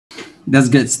let's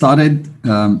get started.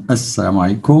 Assalamu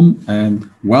alaikum and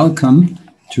welcome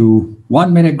to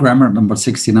 1 Minute Grammar number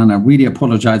 69. I really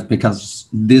apologize because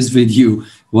this video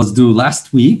was due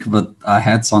last week, but I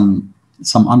had some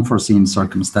unforeseen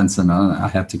circumstance and I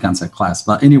had to cancel class.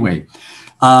 But anyway,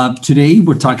 today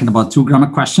we're talking about two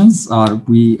grammar questions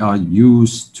we are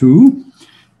used to.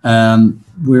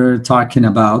 We're talking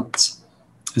about,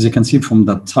 as you can see from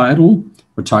the title,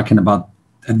 we're talking about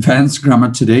advanced grammar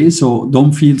today. So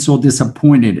don't feel so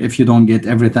disappointed if you don't get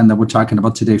everything that we're talking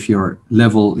about today, if your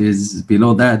level is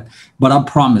below that. But I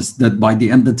promise that by the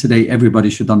end of today,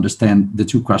 everybody should understand the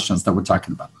two questions that we're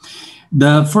talking about.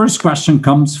 The first question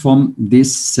comes from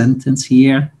this sentence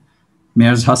here.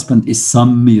 Mayor's husband is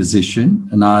some musician.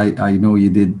 And I know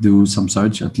you did do some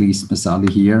search, at least Mr.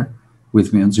 Ali here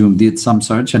with me on Zoom did some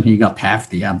search, and he got half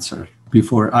the answer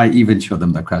before I even showed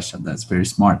him the question. That's very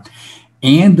smart.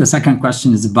 And the second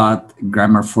question is about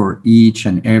grammar for each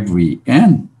and every.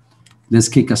 And let's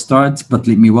kick a start, but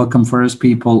let me welcome first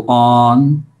people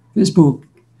on Facebook.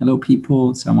 Hello,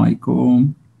 people. Assalamu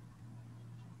alaikum.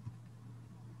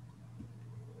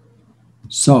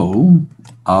 So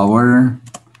our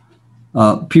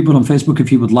people on Facebook,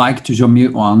 if you would like to join me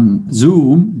on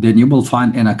Zoom, then you will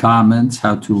find in the comments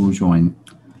how to join,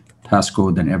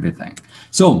 passcode and everything.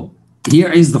 So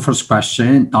here is the first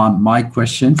question on my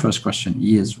question. First question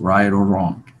is right or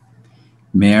wrong.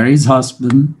 Mary's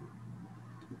husband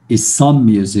is some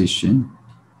musician.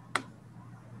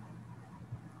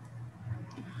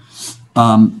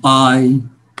 I've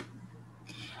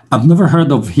never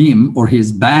heard of him or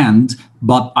his band,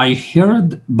 but I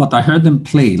heard them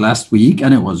play last week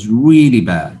and it was really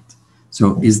bad.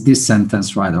 So is this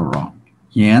sentence right or wrong?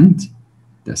 And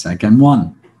the second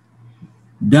one.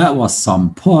 That was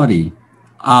some party.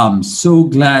 I'm so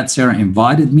glad Sarah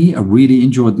invited me. I really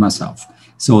enjoyed myself.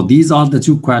 So these are the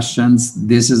two questions.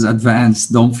 This is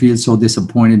advanced. Don't feel so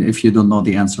disappointed if you don't know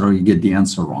the answer or you get the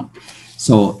answer wrong.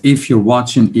 So if you're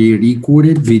watching a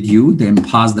recorded video, then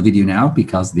pause the video now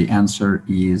because the answer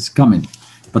is coming.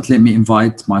 But let me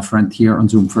invite my friend here on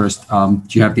Zoom first. Do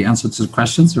you have the answer to the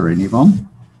questions or any of them?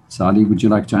 Sally, would you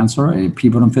like to answer?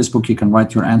 People on Facebook, you can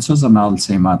write your answers and I'll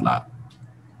say mad loud.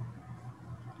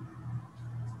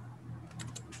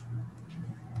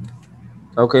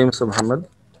 Okay, Mr. Muhammad.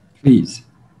 Please.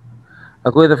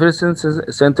 Okay, the first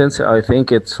sentence, I think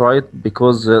it's right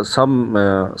because some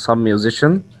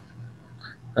musician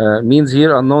means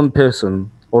here unknown person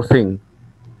or thing.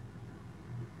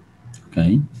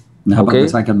 Okay. Now how about the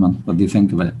second one? What do you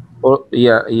think of it?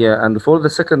 Yeah. And for the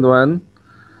second one,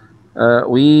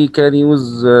 we can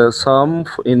use some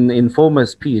in informal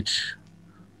speech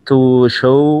to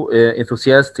show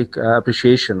enthusiastic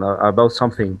appreciation about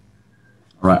something.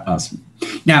 All right, awesome.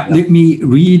 Now, let me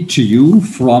read to you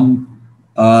from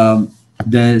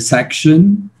the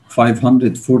section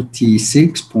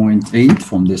 546.8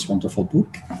 from this wonderful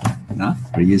book.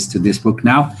 We're used to this book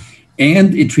now.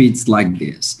 And it reads like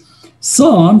this.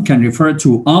 Some can refer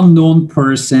to unknown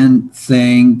person,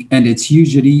 thing, and it's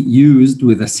usually used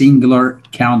with a singular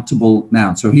countable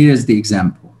noun. So here's the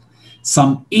example.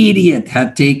 Some idiot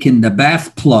had taken the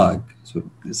bath plug. So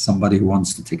there's somebody who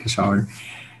wants to take a shower.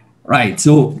 Right,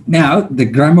 so now the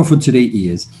grammar for today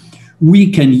is,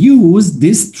 we can use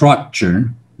this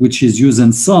structure, which is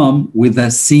using some with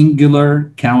a singular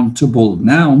countable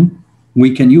noun.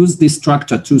 We can use this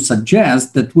structure to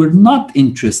suggest that we're not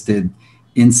interested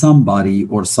in somebody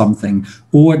or something,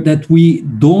 or that we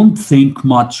don't think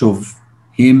much of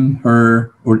him,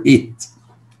 her, or it.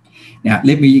 Now,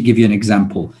 let me give you an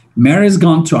example. Mary's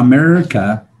gone to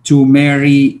America to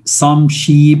marry some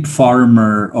sheep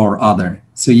farmer or other.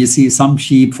 So you see, some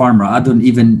sheep farmer, I don't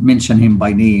even mention him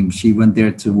by name. She went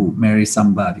there to marry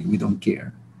somebody. We don't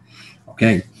care.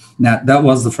 Okay. Now, that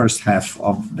was the first half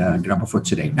of the grammar for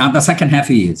today. Now, the second half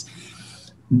is,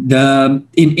 in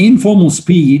informal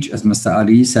speech, as Mr.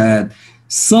 Ali said,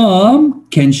 some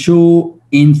can show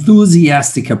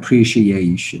enthusiastic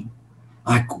appreciation.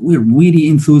 Like we're really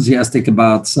enthusiastic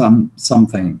about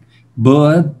something.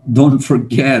 But don't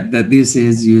forget that this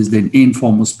is used in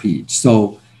informal speech.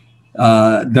 So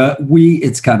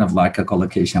it's kind of like a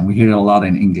collocation. We hear it a lot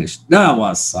in English. That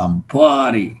was some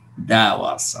party. That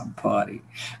was some party.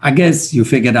 I guess you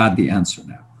figured out the answer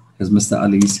now. As Mr.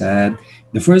 Ali said,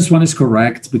 the first one is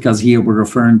correct because here we're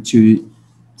referring to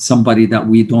somebody that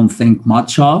we don't think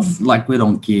much of, like we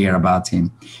don't care about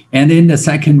him. And then the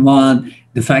second one,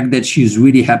 the fact that she's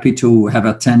really happy to have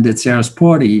attended Sarah's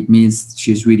party means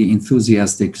she's really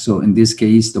enthusiastic. So in this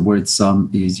case, the word some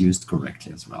is used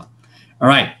correctly as well. All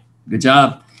right. Good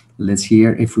job. Let's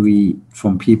hear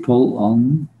from people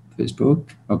on Facebook.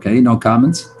 Okay, no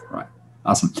comments. Right.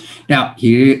 Awesome. Now,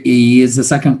 here is the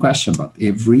second question about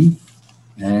every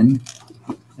and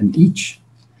each.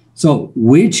 So,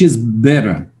 which is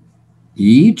better,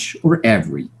 each or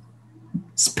every?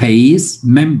 Space,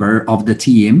 member of the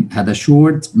team had a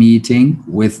short meeting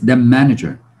with the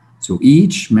manager. So,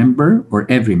 each member or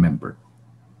every member.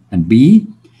 And B,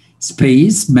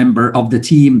 space, member of the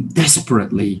team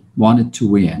desperately wanted to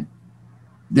win.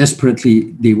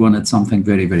 Desperately, they wanted something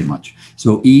very, very much.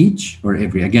 So each or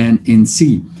every. Again, in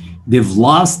C, they've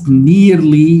lost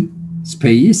nearly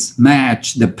space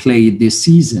match the play this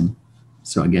season.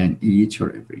 So again, each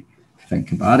or every.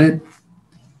 Think about it.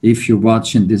 If you're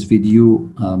watching this video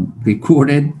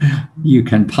recorded, you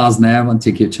can pause now and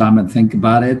take your time and think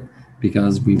about it,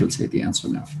 because we will say the answer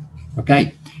now.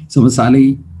 Okay, so Ms.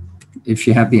 Ali, if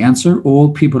you have the answer, all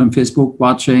people on Facebook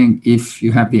watching, if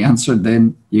you have the answer,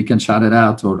 then you can shout it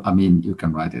out, or I mean, you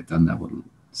can write it and I will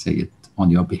say it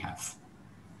on your behalf.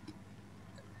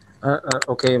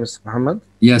 Okay, Mr. Muhammad.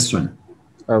 Yes, sir.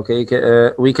 Okay,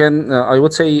 we can, I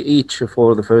would say each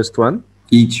for the first one.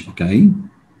 Each, okay.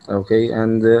 Okay,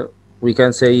 and we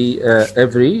can say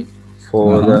every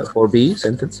for the for B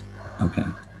sentence. Okay.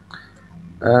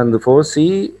 And for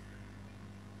C,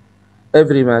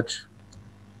 every match.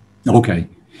 Okay.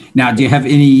 Now, do you have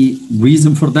any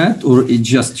reason for that, or it's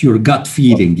just your gut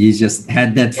feeling? You just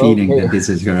had that feeling that this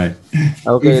is correct.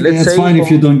 Okay, let's say it's fine if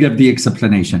you don't give the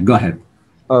explanation. Go ahead.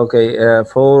 Okay,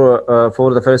 for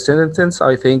the first sentence,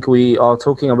 I think we are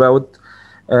talking about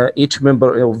each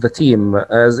member of the team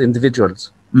as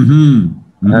individuals.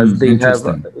 As they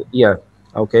have, yeah.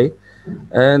 Okay,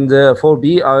 and for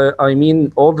B, I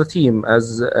mean all the team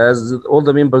as all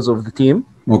the members of the team.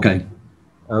 Okay.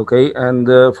 Okay,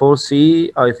 and for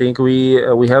C, I think we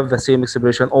have the same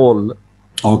expression, all.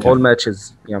 Okay. All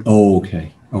matches. Yeah.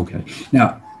 Okay. Okay.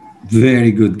 Now,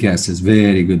 very good guesses.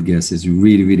 Very good guesses.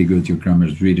 Really, really good. Your grammar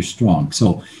is really strong.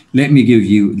 So let me give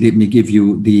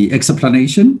you the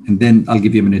explanation, and then I'll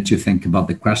give you a minute to think about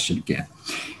the question again.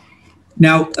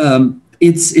 Now,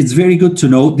 it's very good to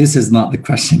know, this is not the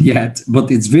question yet, but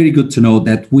it's very good to know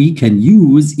that we can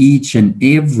use each and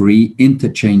every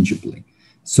interchangeably.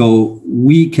 So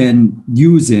we can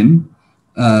use them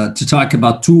to talk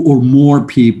about two or more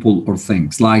people or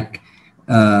things. Like,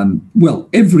 well,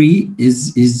 every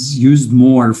is used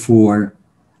more for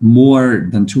more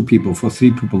than two people, for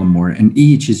three people or more, and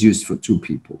each is used for two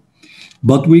people.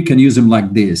 But we can use them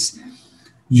like this.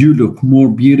 You look more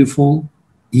beautiful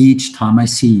each time I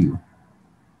see you.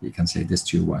 You can say this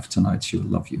to your wife tonight. She will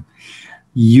love you.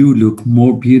 You look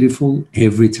more beautiful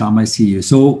every time I see you.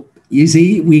 So you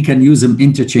see, we can use them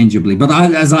interchangeably. But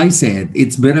as I said,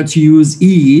 it's better to use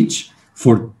each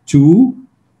for two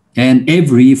and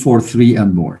every for three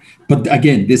and more. But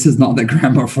again, this is not the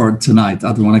grammar for tonight.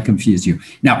 I don't want to confuse you.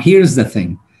 Now, here's the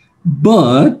thing.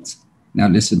 But now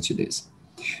listen to this.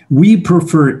 We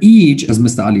prefer each, as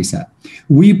Mr. Ali said,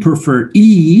 we prefer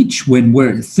each when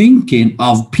we're thinking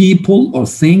of people or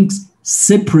things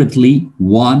separately,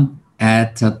 one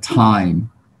at a time.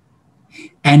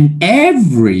 And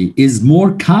every is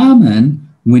more common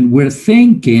when we're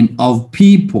thinking of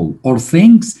people or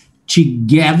things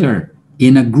together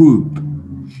in a group.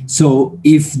 So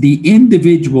if the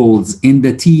individuals in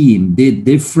the team did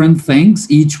different things,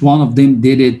 each one of them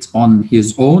did it on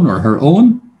his own or her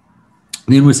own,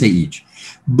 then we say each.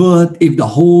 But if the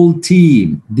whole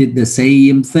team did the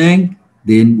same thing,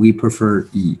 then we prefer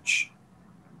each.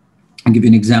 I'll give you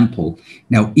an example.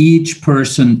 Now, each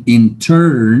person in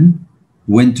turn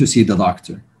went to see the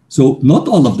doctor. So not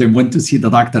all of them went to see the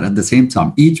doctor at the same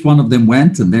time. Each one of them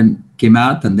went and then came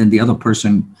out, and then the other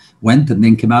person went and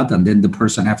then came out, and then the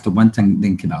person after went and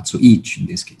then came out. So each in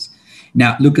this case.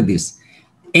 Now, look at this.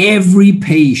 Every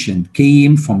patient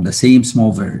came from the same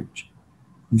small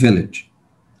village.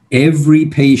 Every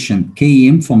patient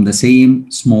came from the same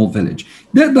small village.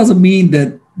 That doesn't mean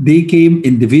that they came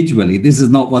individually. This is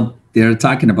not what they're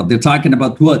talking about. They're talking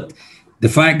about what? The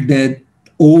fact that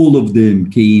all of them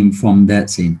came from that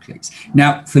same place.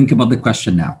 Now, think about the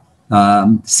question now.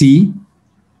 See,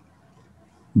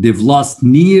 they've lost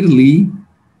nearly.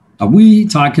 Are we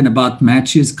talking about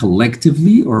matches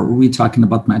collectively, or are we talking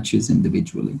about matches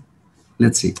individually?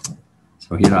 Let's see.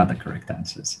 So here are the correct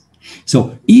answers.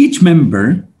 So each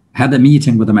member had a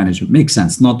meeting with the manager. Makes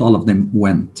sense. Not all of them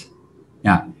went.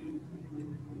 Yeah.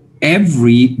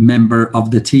 Every member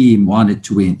of the team wanted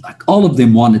to win. Like all of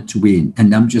them wanted to win.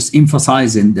 And I'm just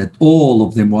emphasizing that all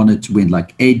of them wanted to win.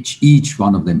 Like each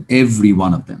one of them, every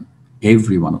one of them.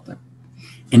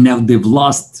 And now they've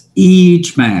lost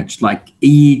each match, like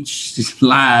each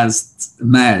last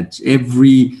match,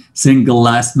 every single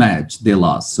last match they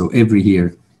lost. So every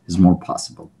here is more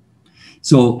possible.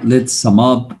 So let's sum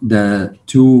up the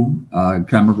two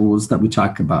grammar rules that we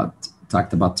talked about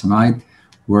tonight.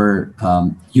 We're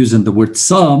using the word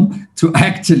some to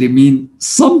actually mean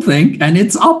something, and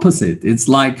it's opposite. It's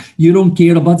like you don't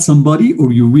care about somebody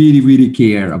or you really, really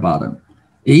care about him.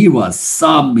 He was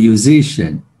some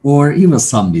musician, or he was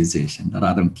some musician that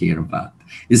I don't care about.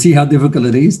 You see how difficult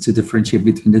it is to differentiate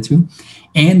between the two?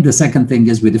 And the second thing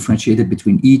is we differentiated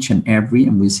between each and every,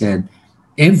 and we said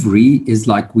every is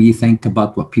like we think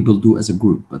about what people do as a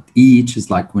group, but each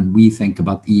is like when we think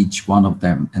about each one of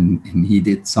them, and he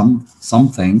did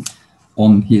something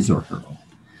on his or her own.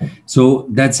 So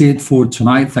that's it for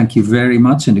tonight. Thank you very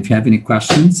much. And if you have any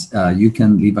questions, you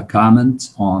can leave a comment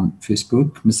on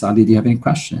Facebook. Ms. Ali, do you have any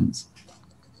questions?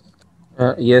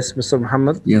 Yes, Mr.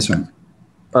 Muhammad. Yes, sir.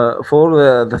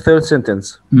 For the third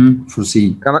sentence.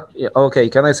 Proceed.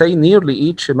 Can I say nearly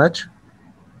each match?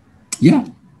 Yeah.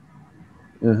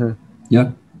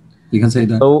 Yeah, you can say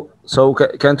that. So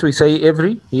can't we say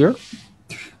every here?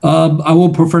 I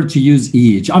will prefer to use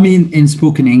each. I mean, in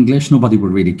spoken English, nobody will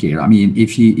really care. I mean,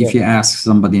 if you ask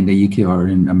somebody in the UK or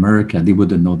in America, they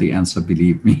wouldn't know the answer.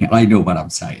 Believe me, I know what I'm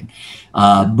saying.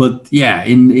 But yeah,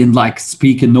 in like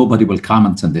speaking, nobody will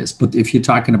comment on this. But if you're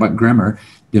talking about grammar,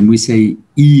 then we say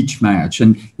each match.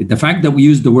 And the fact that we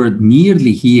use the word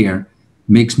nearly here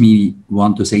makes me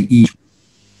want to say each.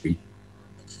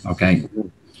 Okay.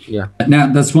 Yeah.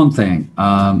 Now that's one thing.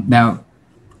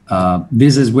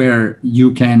 This is where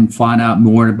you can find out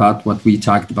more about what we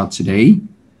talked about today,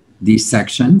 these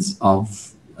sections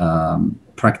of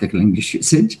practical English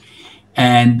usage.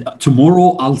 And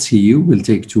tomorrow I'll see you. We'll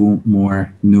take two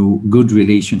more new good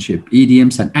relationship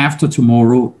idioms. And after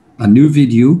tomorrow, a new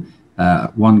video,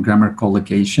 one grammar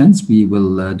collocations. We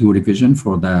will do revision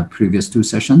for the previous two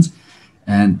sessions.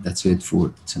 And that's it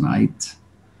for tonight.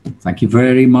 Thank you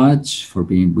very much for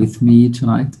being with me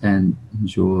tonight, and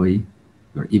enjoy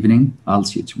your evening. I'll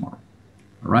see you tomorrow.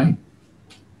 All right.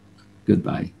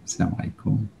 Goodbye. Assalamu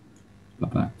alaikum.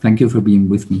 Bye-bye. Thank you for being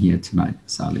with me here tonight,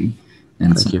 Sally.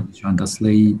 And thank you. Joined us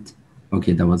late.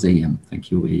 Okay, that was AM.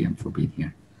 Thank you, AM, for being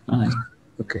here. Bye.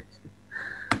 Okay.